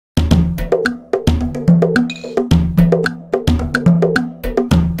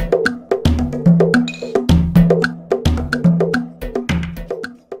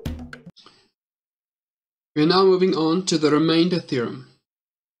We are now moving on to the remainder theorem.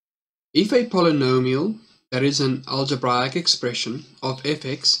 If a polynomial, that is an algebraic expression of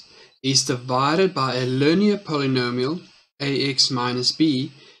fx, is divided by a linear polynomial ax minus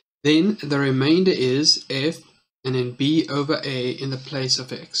b, then the remainder is f and then b over a in the place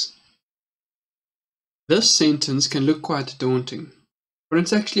of x. This sentence can look quite daunting, but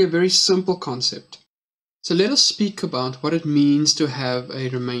it's actually a very simple concept. So let us speak about what it means to have a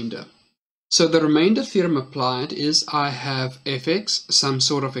remainder. So the remainder theorem applied is I have fx, some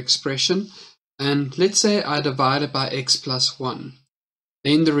sort of expression, and let's say I divide it by x plus 1.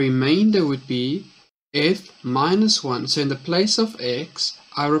 Then the remainder would be f minus 1. So in the place of x,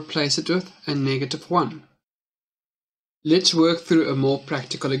 I replace it with a negative 1. Let's work through a more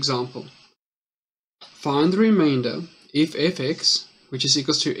practical example. Find the remainder if fx, which is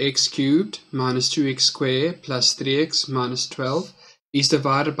equals to x cubed minus 2x squared plus 3x minus 12, is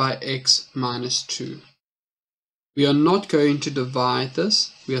divided by x minus 2. We are not going to divide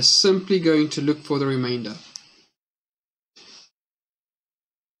this, we are simply going to look for the remainder.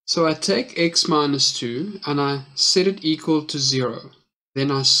 So I take x minus 2 and I set it equal to 0. Then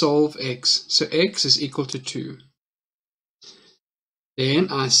I solve x, so x is equal to 2. Then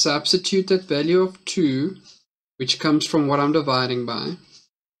I substitute that value of 2, which comes from what I'm dividing by,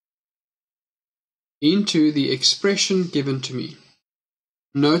 into the expression given to me.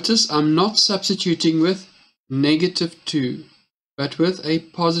 Notice I'm not substituting with negative 2, but with a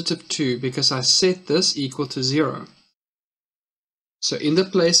positive 2 because I set this equal to 0. So in the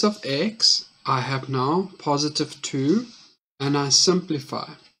place of x, I have now positive 2 and I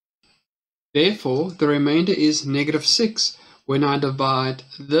simplify. Therefore, the remainder is negative 6 when I divide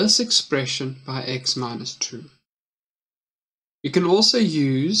this expression by x minus 2. You can also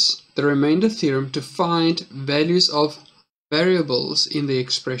use the remainder theorem to find values of variables in the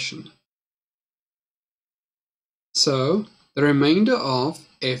expression. So the remainder of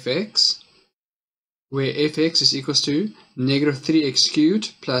fx, where fx is equals to negative 3x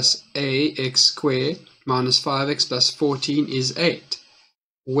cubed plus ax squared minus 5x plus 14 is 8,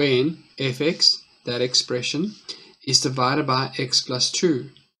 when fx, that expression, is divided by x plus 2.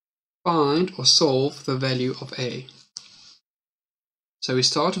 Find or solve the value of a. So we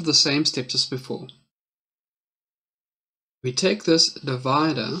start with the same steps as before. We take this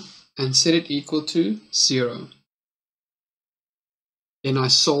divider and set it equal to 0. Then I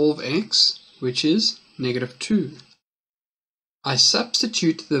solve x, which is negative 2. I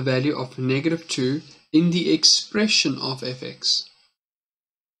substitute the value of negative 2 in the expression of fx.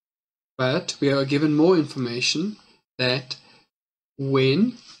 But we are given more information that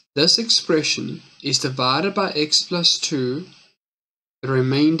when this expression is divided by x plus 2, the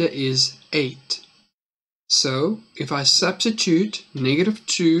remainder is 8. So if I substitute negative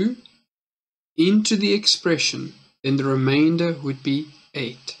 2 into the expression, then the remainder would be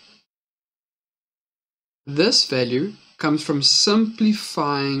 8. This value comes from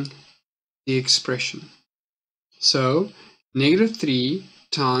simplifying the expression. So negative 3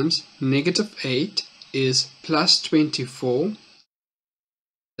 times negative 8 is plus 24.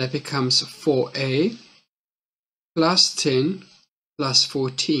 That becomes 4a plus 10 plus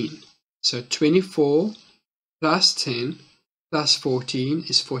 14. So 24 plus 10 plus 14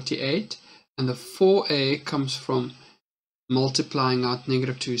 is 48, and the 4a comes from multiplying out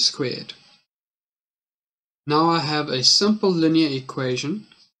negative 2 squared. Now I have a simple linear equation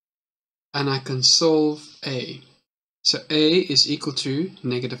and I can solve a. So a is equal to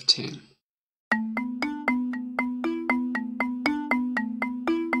negative 10.